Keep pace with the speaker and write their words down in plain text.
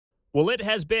Well, it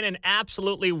has been an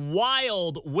absolutely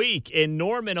wild week in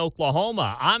Norman,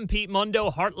 Oklahoma. I'm Pete Mundo,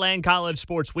 Heartland College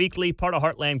Sports Weekly, part of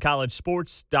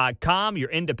HeartlandCollegeSports.com, your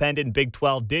independent Big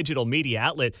 12 digital media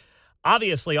outlet.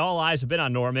 Obviously, all eyes have been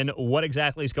on Norman. What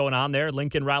exactly is going on there?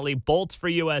 Lincoln Riley bolts for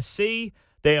USC.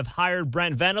 They have hired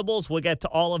Brent Venables. We'll get to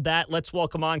all of that. Let's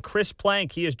welcome on Chris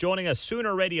Plank. He is joining us,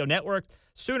 Sooner Radio Network,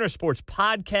 Sooner Sports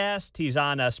Podcast. He's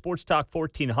on Sports Talk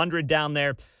 1400 down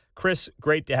there. Chris,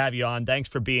 great to have you on. Thanks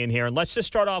for being here. And let's just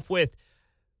start off with,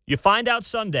 you find out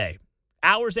Sunday,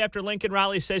 hours after Lincoln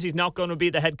Riley says he's not going to be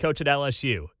the head coach at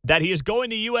LSU, that he is going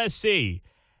to USC.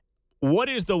 What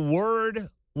is the word?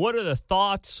 What are the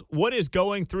thoughts? What is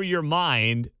going through your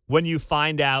mind when you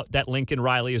find out that Lincoln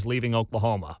Riley is leaving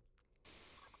Oklahoma?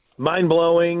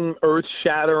 Mind-blowing,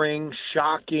 earth-shattering,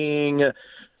 shocking,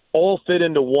 all fit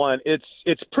into one.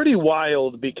 It's pretty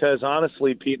wild because,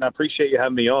 honestly, Pete, and I appreciate you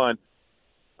having me on,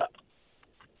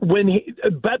 when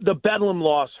the Bedlam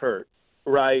loss hurt,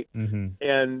 right? Mm-hmm.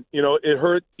 And, it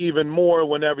hurt even more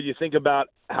whenever you think about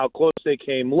how close they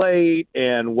came late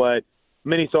and what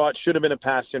many thought should have been a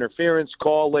pass interference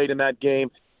call late in that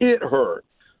game. It hurt.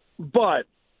 But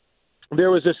there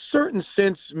was a certain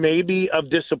sense maybe of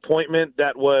disappointment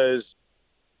that was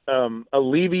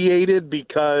alleviated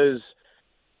because,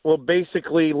 well,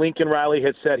 basically Lincoln Riley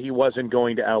had said he wasn't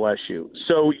going to LSU.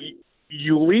 So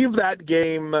you leave that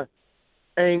game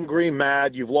angry,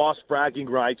 mad. You've lost bragging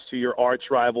rights to your arch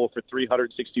rival for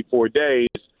 364 days,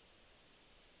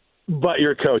 but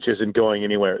your coach isn't going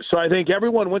anywhere. So I think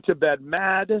everyone went to bed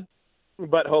mad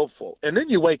but hopeful. And then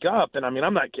you wake up, and,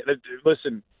 I'm not kidding.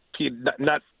 Listen, Pete,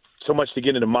 not so much to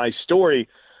get into my story,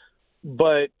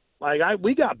 but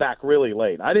we got back really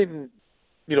late. I didn't,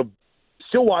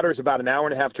 Stillwater is about an hour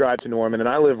and a half drive to Norman, and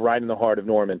I live right in the heart of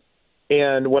Norman.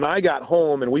 And when I got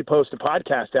home and we posted a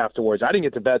podcast afterwards, I didn't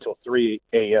get to bed till 3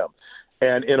 a.m.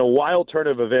 And in a wild turn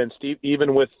of events,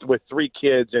 even with 3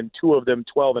 kids and 2 of them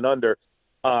 12 and under,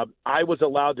 I was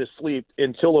allowed to sleep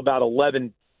until about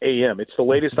 11 a.m. It's the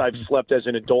latest I've slept as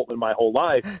an adult in my whole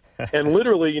life. And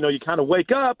literally, you kind of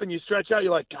wake up and you stretch out.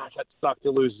 You're like, gosh, that sucked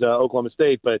to lose Oklahoma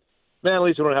State. But, man, at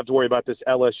least we don't have to worry about this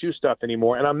LSU stuff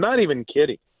anymore. And I'm not even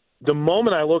kidding. The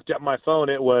moment I looked at my phone,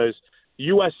 it was –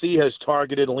 USC has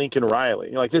targeted Lincoln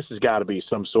Riley. This has got to be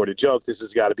some sort of joke. This has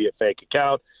got to be a fake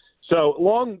account. So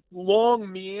long,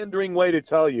 meandering way to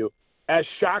tell you, as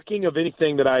shocking of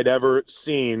anything that I'd ever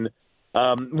seen,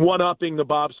 one-upping the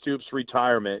Bob Stoops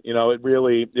retirement. It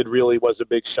really was a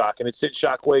big shock, and it sent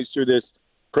shockwaves through this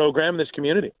program, this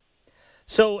community.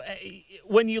 So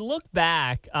when you look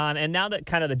back on, and now that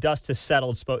kind of the dust has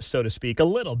settled, so to speak, a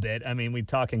little bit, we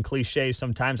talk in cliches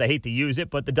sometimes. I hate to use it,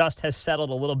 but the dust has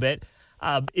settled a little bit.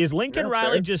 Is Lincoln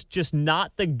Riley just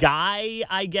not the guy,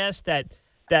 I guess, that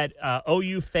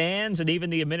OU fans and even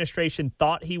the administration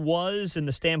thought he was, in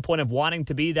the standpoint of wanting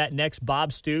to be that next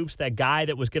Bob Stoops, that guy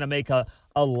that was going to make a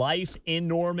life in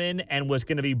Norman and was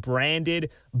going to be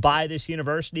branded by this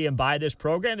university and by this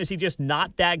program? Is he just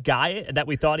not that guy that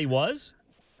we thought he was?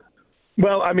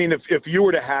 Well, if you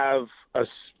were to have a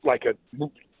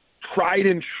tried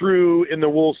and true in the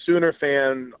wool Sooner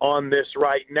fan on this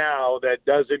right now that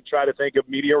doesn't try to think of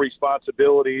media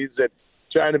responsibilities and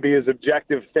trying to be as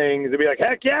objective things, they'd be like,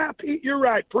 heck yeah, Pete, you're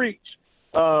right, preach.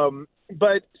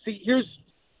 But see,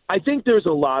 I think there's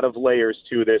a lot of layers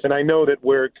to this, and I know that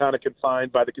we're kind of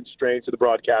confined by the constraints of the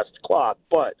broadcast clock,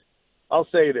 but I'll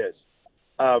say this.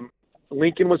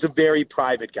 Lincoln was a very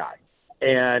private guy.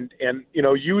 And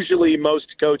usually most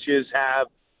coaches have,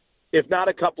 if not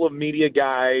a couple of media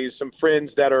guys, some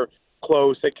friends that are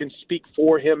close that can speak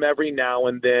for him every now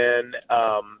and then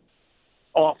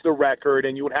off the record,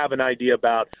 and you would have an idea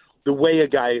about the way a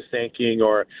guy is thinking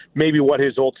or maybe what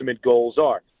his ultimate goals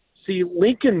are. See,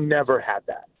 Lincoln never had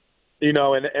that,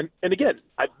 and again,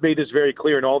 I've made this very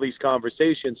clear in all these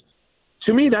conversations.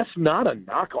 To me, that's not a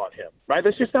knock on him, right?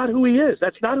 That's just not who he is.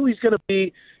 That's not who he's going to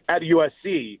be at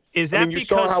USC. Is that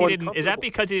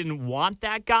because he didn't want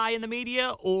that guy in the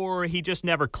media, or he just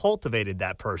never cultivated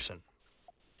that person?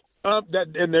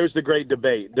 And there's the great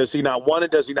debate. Does he not want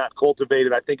it? Does he not cultivate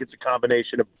it? I think it's a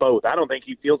combination of both. I don't think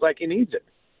he feels like he needs it.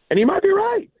 And he might be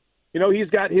right. He's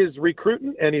got his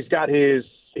recruiting and he's got his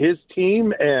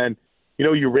team, and,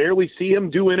 you rarely see him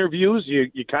do interviews.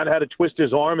 You kind of had to twist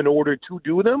his arm in order to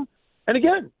do them. And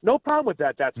again, no problem with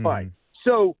that. That's fine.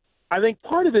 So I think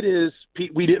part of it is,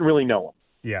 Pete, we didn't really know him.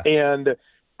 Yeah. And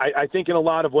I think in a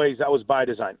lot of ways that was by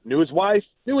design. Knew his wife,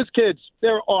 knew his kids.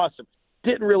 They're awesome.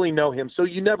 Didn't really know him. So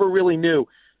you never really knew,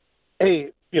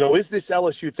 hey, is this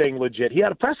LSU thing legit? He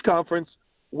had a press conference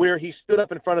where he stood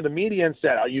up in front of the media and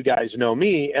said, oh, you guys know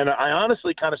me. And I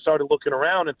honestly kind of started looking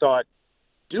around and thought,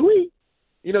 do we?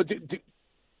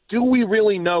 do we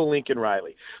really know Lincoln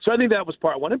Riley? So I think that was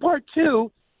part one. And part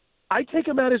two, I take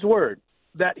him at his word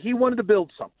that he wanted to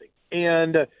build something.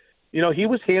 And, he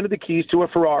was handed the keys to a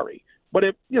Ferrari. But,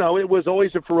 it was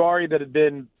always a Ferrari that had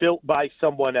been built by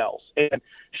someone else. And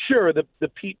sure, the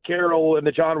Pete Carroll and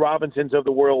the John Robinsons of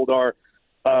the world are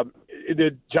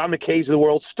the John McKays of the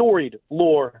world, storied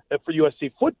lore for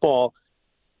USC football.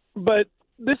 But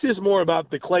this is more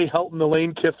about the Clay Helton, the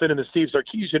Lane Kiffin, and the Steve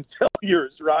Sarkisian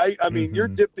failures, right? I mean,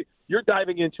 you're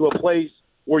diving into a place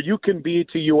where you can be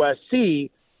to USC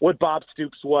what Bob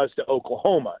Stoops was to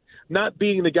Oklahoma, not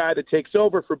being the guy that takes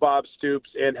over for Bob Stoops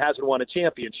and hasn't won a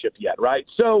championship yet, right?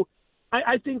 So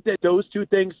I think that those two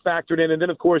things factored in. And then,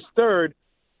 of course, third,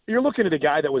 you're looking at a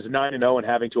guy that was 9-0 and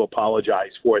having to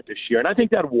apologize for it this year. And I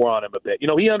think that wore on him a bit.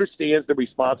 He understands the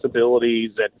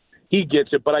responsibilities and he gets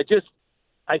it. But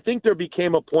I think there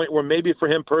became a point where maybe for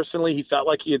him personally, he felt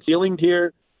like he had ceilinged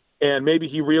here. And maybe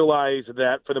he realized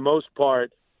that for the most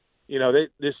part,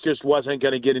 this just wasn't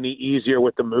going to get any easier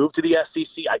with the move to the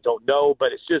SEC. I don't know,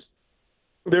 but it's just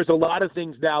there's a lot of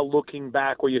things now looking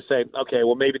back where you say, okay,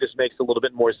 well, maybe this makes a little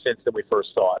bit more sense than we first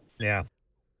thought. Yeah.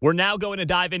 We're now going to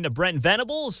dive into Brent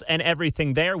Venables and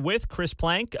everything there with Chris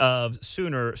Plank of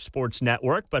Sooner Sports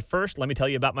Network. But first, let me tell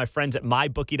you about my friends at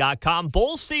MyBookie.com.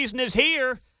 Bowl season is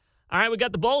here. All right, we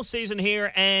got the bowl season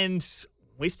here, and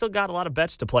we still got a lot of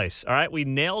bets to place. All right, we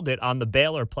nailed it on the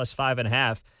Baylor plus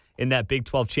 5.5 in that Big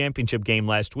 12 championship game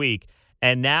last week.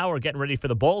 And now we're getting ready for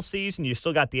the bowl season. You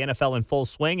still got the NFL in full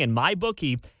swing. And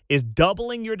MyBookie is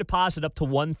doubling your deposit up to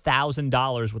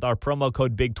 $1,000 with our promo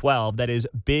code BIG12. That is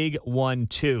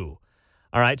BIG12.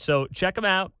 All right, so check them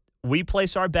out. We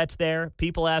place our bets there.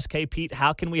 People ask, hey, Pete,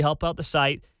 how can we help out the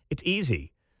site? It's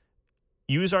easy.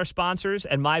 Use our sponsors,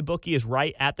 and MyBookie is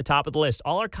right at the top of the list.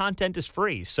 All our content is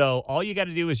free. So all you got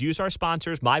to do is use our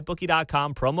sponsors,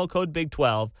 MyBookie.com, promo code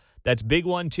BIG12. That's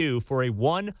BIG12 for a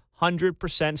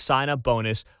 100% sign-up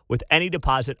bonus with any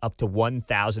deposit up to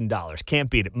 $1,000. Can't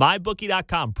beat it.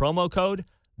 MyBookie.com, promo code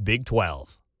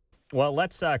BIG12. Well,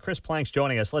 Chris Plank's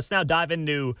joining us. Let's now dive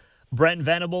into Brent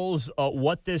Venables,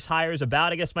 what this hire is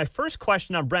about. I guess my first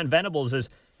question on Brent Venables is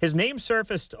his name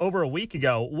surfaced over a week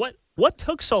ago. What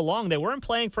took so long? They weren't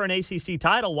playing for an ACC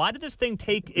title. Why did this thing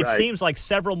take, it seems like,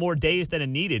 several more days than it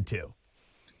needed to?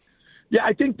 Yeah,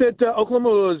 I think that Oklahoma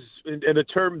was, and the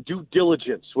term due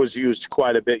diligence was used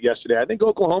quite a bit yesterday. I think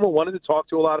Oklahoma wanted to talk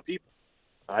to a lot of people.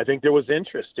 I think there was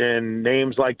interest in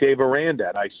names like Dave Aranda.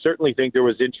 And I certainly think there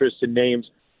was interest in names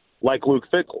like Luke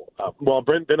Fickell. Well,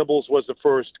 Brent Venables was the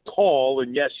first call,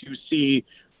 and yes, you see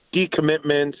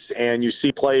decommitments and you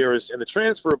see players in the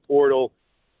transfer portal.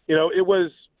 It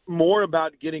was more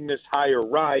about getting this hire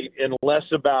right and less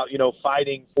about,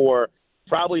 fighting for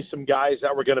probably some guys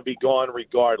that were going to be gone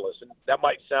regardless. And that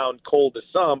might sound cold to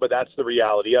some, but that's the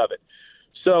reality of it.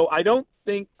 So I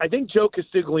think Joe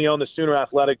Castiglione, the Sooner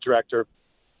athletic director,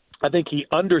 I think he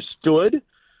understood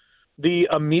the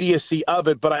immediacy of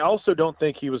it, but I also don't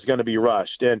think he was going to be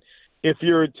rushed. And if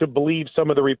you're to believe some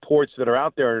of the reports that are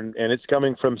out there, and it's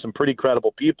coming from some pretty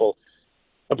credible people,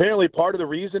 apparently part of the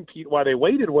reason, Pete, why they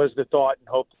waited was the thought and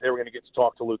hope that they were going to get to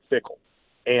talk to Luke Fickell.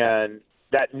 And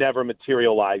that never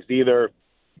materialized. Either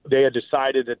they had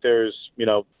decided that there's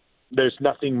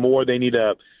nothing more they need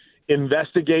to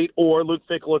investigate, or Luke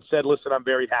Fickell had said, listen, I'm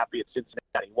very happy at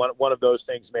Cincinnati. One of those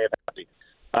things may have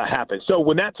happened. So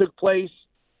when that took place,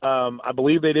 I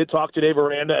believe they did talk to Dave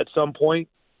Aranda at some point,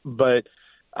 but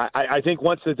I think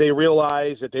once that they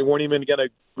realized that they weren't even going to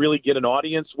really get an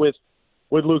audience with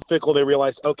Luke Fickell, they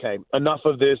realized, okay, enough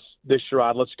of this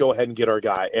charade. Let's go ahead and get our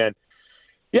guy. And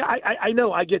yeah, I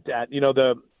know, I get that.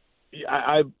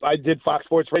 I did Fox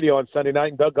Sports Radio on Sunday night,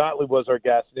 and Doug Gottlieb was our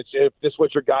guest. And if this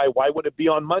was your guy, why would it be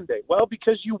on Monday? Well,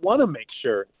 because you want to make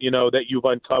sure, that you've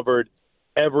uncovered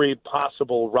every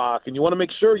possible rock, and you want to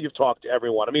make sure you've talked to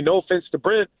everyone. I mean, no offense to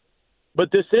Brent,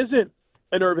 but this isn't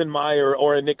an Urban Meyer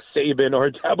or a Nick Saban or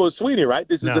a Dabo Swinney, right?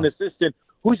 This is an assistant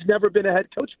who's never been a head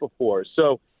coach before.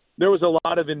 So there was a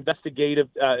lot of investigation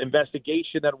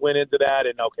that went into that.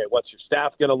 And, okay, what's your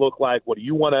staff going to look like? What do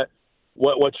you want to –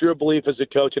 what's your belief as a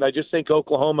coach? And I just think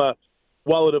Oklahoma,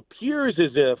 while it appears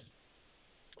as if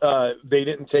they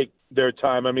didn't take their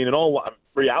time, I mean, in all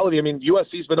reality,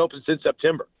 USC's been open since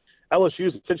September.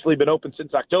 LSU's essentially been open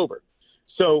since October.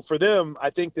 So for them,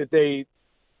 I think that they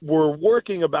were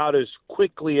working about as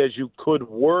quickly as you could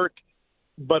work,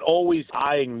 but always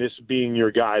eyeing this being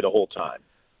your guy the whole time.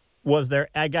 Was there,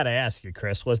 I got to ask you,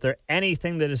 Chris, was there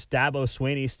anything that is Dabo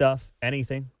Swinney stuff?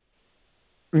 Anything?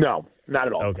 No, not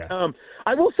at all. Okay.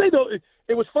 I will say, though,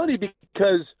 it was funny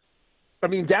because I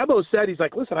mean, Dabo said, he's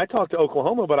like, listen, I talked to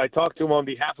Oklahoma, but I talked to him on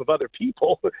behalf of other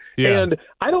people. Yeah. And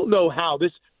I don't know how.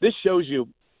 This shows you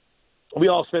we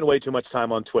all spend way too much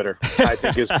time on Twitter, I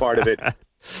think, is part of it.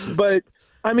 But,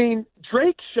 I mean,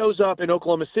 Drake shows up in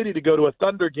Oklahoma City to go to a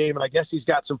Thunder game, and I guess he's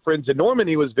got some friends in Norman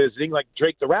he was visiting, like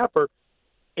Drake the rapper.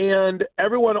 And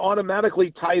everyone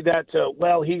automatically tied that to,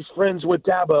 well, he's friends with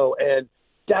Dabo, and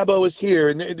Dabo is here,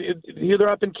 and they're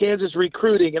up in Kansas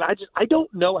recruiting. And I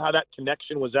don't know how that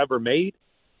connection was ever made.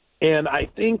 And I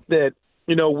think that,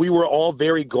 we were all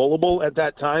very gullible at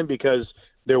that time because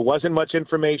there wasn't much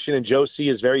information, and Joe C.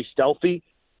 is very stealthy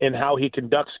in how he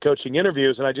conducts coaching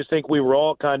interviews. And I just think we were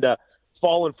all kind of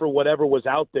falling for whatever was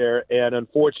out there. And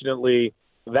unfortunately,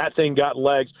 that thing got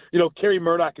legs. Kerry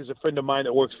Murdoch is a friend of mine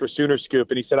that works for Sooner Scoop,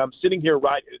 and he said, I'm sitting here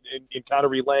and kind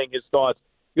of relaying his thoughts.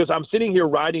 He goes, I'm sitting here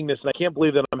writing this, and I can't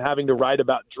believe that I'm having to write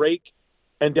about Drake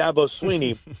and Dabo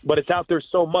Swinney, but it's out there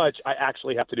so much, I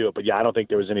actually have to do it. But, yeah, I don't think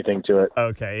there was anything to it.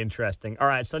 Okay, interesting. All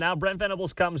right, so now Brent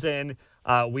Venables comes in.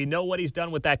 We know what he's done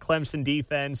with that Clemson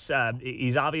defense.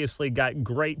 He's obviously got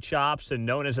great chops and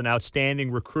known as an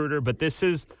outstanding recruiter, but this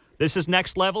is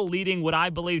next level, leading what I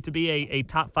believe to be a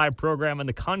top 5 program in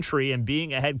the country and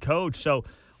being a head coach. So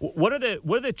what are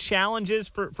the challenges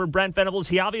for Brent Venables?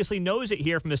 He obviously knows it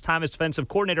here from his time as defensive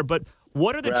coordinator, but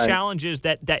what are the challenges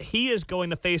that he is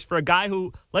going to face for a guy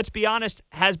who, let's be honest,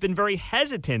 has been very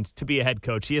hesitant to be a head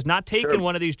coach? He has not taken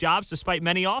one of these jobs despite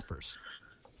many offers.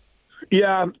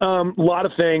 Yeah, a lot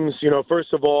of things.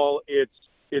 First of all,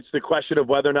 it's the question of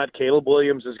whether or not Caleb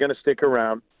Williams is going to stick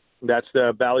around. That's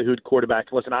the ballyhooed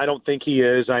quarterback. Listen, I don't think he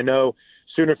is. I know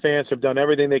Sooner fans have done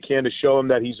everything they can to show him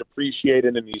that he's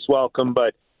appreciated and he's welcome,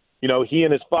 but he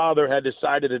and his father had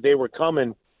decided that they were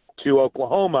coming to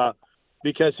Oklahoma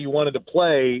because he wanted to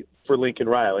play for Lincoln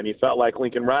Riley, and he felt like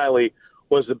Lincoln Riley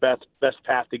was the best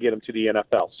path to get him to the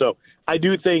NFL. So I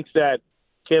do think that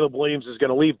Caleb Williams is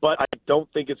going to leave, but I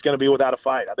don't think it's going to be without a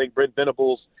fight. I think Brent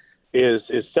Venables is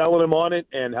selling him on it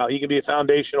and how he can be a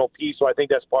foundational piece. So I think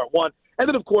that's part one. And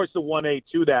then, of course, the 1A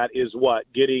to that is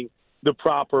getting the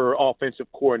proper offensive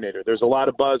coordinator. There's a lot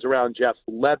of buzz around Jeff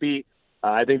Lebby.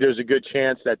 I think there's a good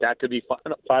chance that could be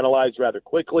finalized rather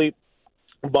quickly.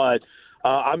 But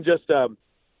I'm just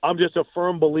a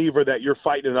firm believer that you're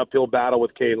fighting an uphill battle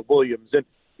with Caleb Williams. And,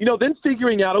 then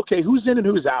figuring out, okay, who's in and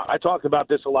who's out. I talked about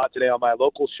this a lot today on my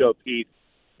local show, Pete,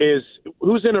 is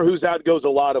who's in or who's out goes a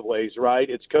lot of ways, right?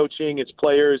 It's coaching, it's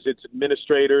players, it's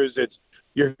administrators, it's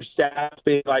your staff.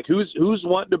 Like who's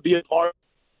wanting to be a part of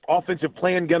the offensive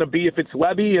plan going to be if it's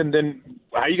Lebby, and then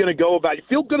how are you going to go about it? You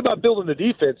feel good about building the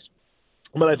defense,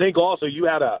 but I think also you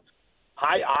had a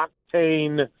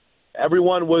high-octane –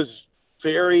 everyone was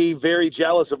very, very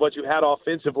jealous of what you had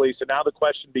offensively, so now the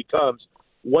question becomes,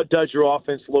 what does your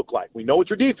offense look like? We know what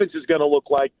your defense is going to look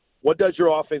like. What does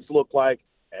your offense look like?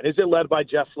 And is it led by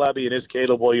Jeff Lebby, and is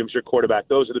Caleb Williams your quarterback?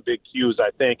 Those are the big cues, I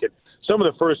think. And some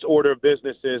of the first order of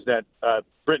business is that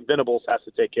Brent Venables has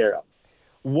to take care of.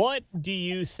 What do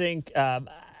you think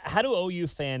how do OU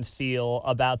fans feel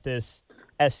about this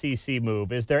SEC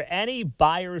move? Is there any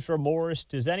buyer's remorse?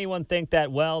 Does anyone think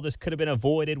that, this could have been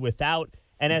avoided without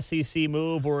an SEC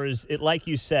move? Or is it like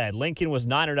you said, Lincoln was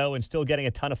 9-0 and still getting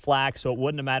a ton of flack, so it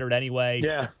wouldn't have mattered anyway?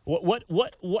 Yeah.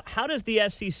 How does the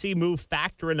SEC move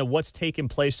factor into what's taken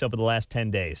place over the last 10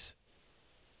 days?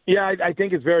 Yeah, I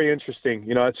think it's very interesting.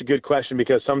 It's a good question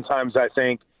because sometimes I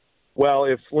think,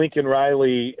 if Lincoln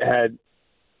Riley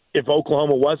if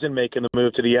Oklahoma wasn't making the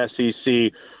move to the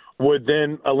SEC, would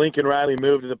then a Lincoln Riley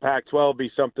move to the Pac-12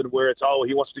 be something where it's,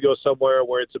 he wants to go somewhere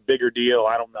where it's a bigger deal?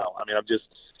 I don't know. I mean,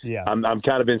 I'm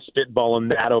kind of been spitballing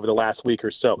that over the last week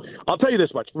or so. I'll tell you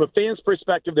this much. From a fan's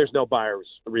perspective, there's no buyer's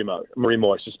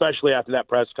remorse, especially after that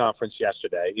press conference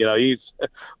yesterday. He's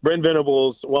Brent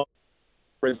Venables,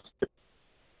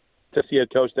 to see a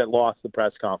coach that lost the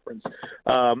press conference.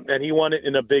 And he won it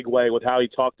in a big way with how he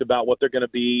talked about what they're going to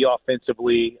be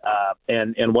offensively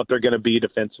and what they're going to be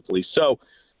defensively. So,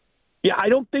 yeah, I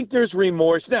don't think there's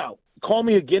remorse. Now, call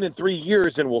me again in 3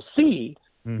 years and we'll see.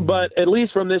 Mm-hmm. But at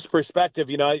least from this perspective,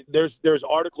 there's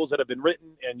articles that have been written,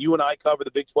 and you and I cover the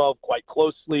Big 12 quite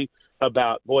closely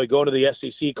about, going to the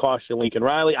SEC cost you Lincoln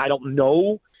Riley. I don't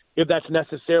know if that's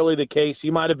necessarily the case.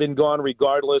 He might have been gone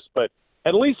regardless, but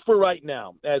at least for right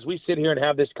now, as we sit here and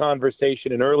have this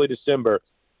conversation in early December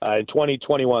in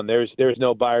 2021, there's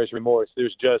no buyer's remorse.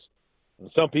 There's just,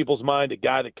 in some people's mind, a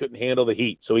guy that couldn't handle the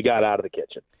heat, so he got out of the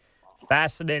kitchen.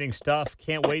 Fascinating stuff.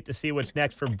 Can't wait to see what's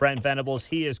next for Brent Venables.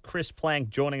 He is Chris Plank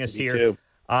joining us here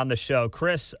on the show.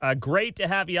 Chris, great to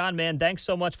have you on, man. Thanks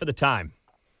so much for the time.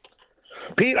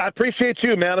 Pete, I appreciate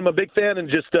you, man. I'm a big fan and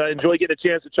just enjoy getting a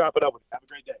chance to chop it up with you. Have a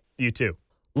great day. You too.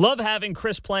 Love having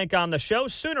Chris Plank on the show.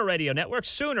 Sooner Radio Network,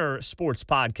 Sooner Sports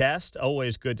Podcast.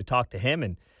 Always good to talk to him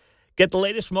and get the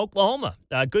latest from Oklahoma.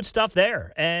 Good stuff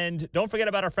there. And don't forget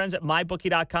about our friends at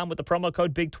MyBookie.com with the promo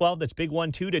code Big12. That's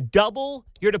Big12 to double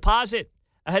your deposit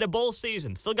ahead of bowl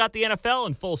season. Still got the NFL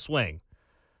in full swing.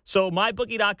 So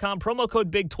MyBookie.com, promo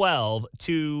code Big12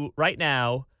 to, right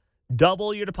now,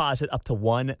 double your deposit up to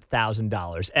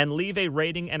 $1,000. And leave a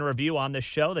rating and review on this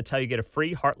show. That's how you get a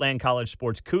free Heartland College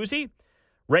Sports koozie.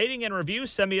 Rating and review,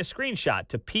 send me a screenshot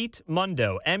to Pete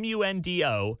Mundo,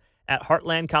 M-U-N-D-O, at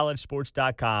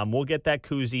heartlandcollegesports.com. We'll get that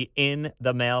koozie in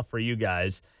the mail for you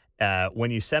guys when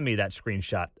you send me that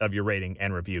screenshot of your rating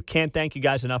and review. Can't thank you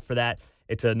guys enough for that.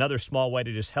 It's another small way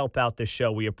to just help out this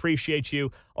show. We appreciate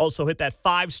you. Also, hit that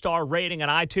 5-star rating on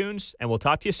iTunes, and we'll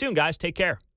talk to you soon, guys. Take care.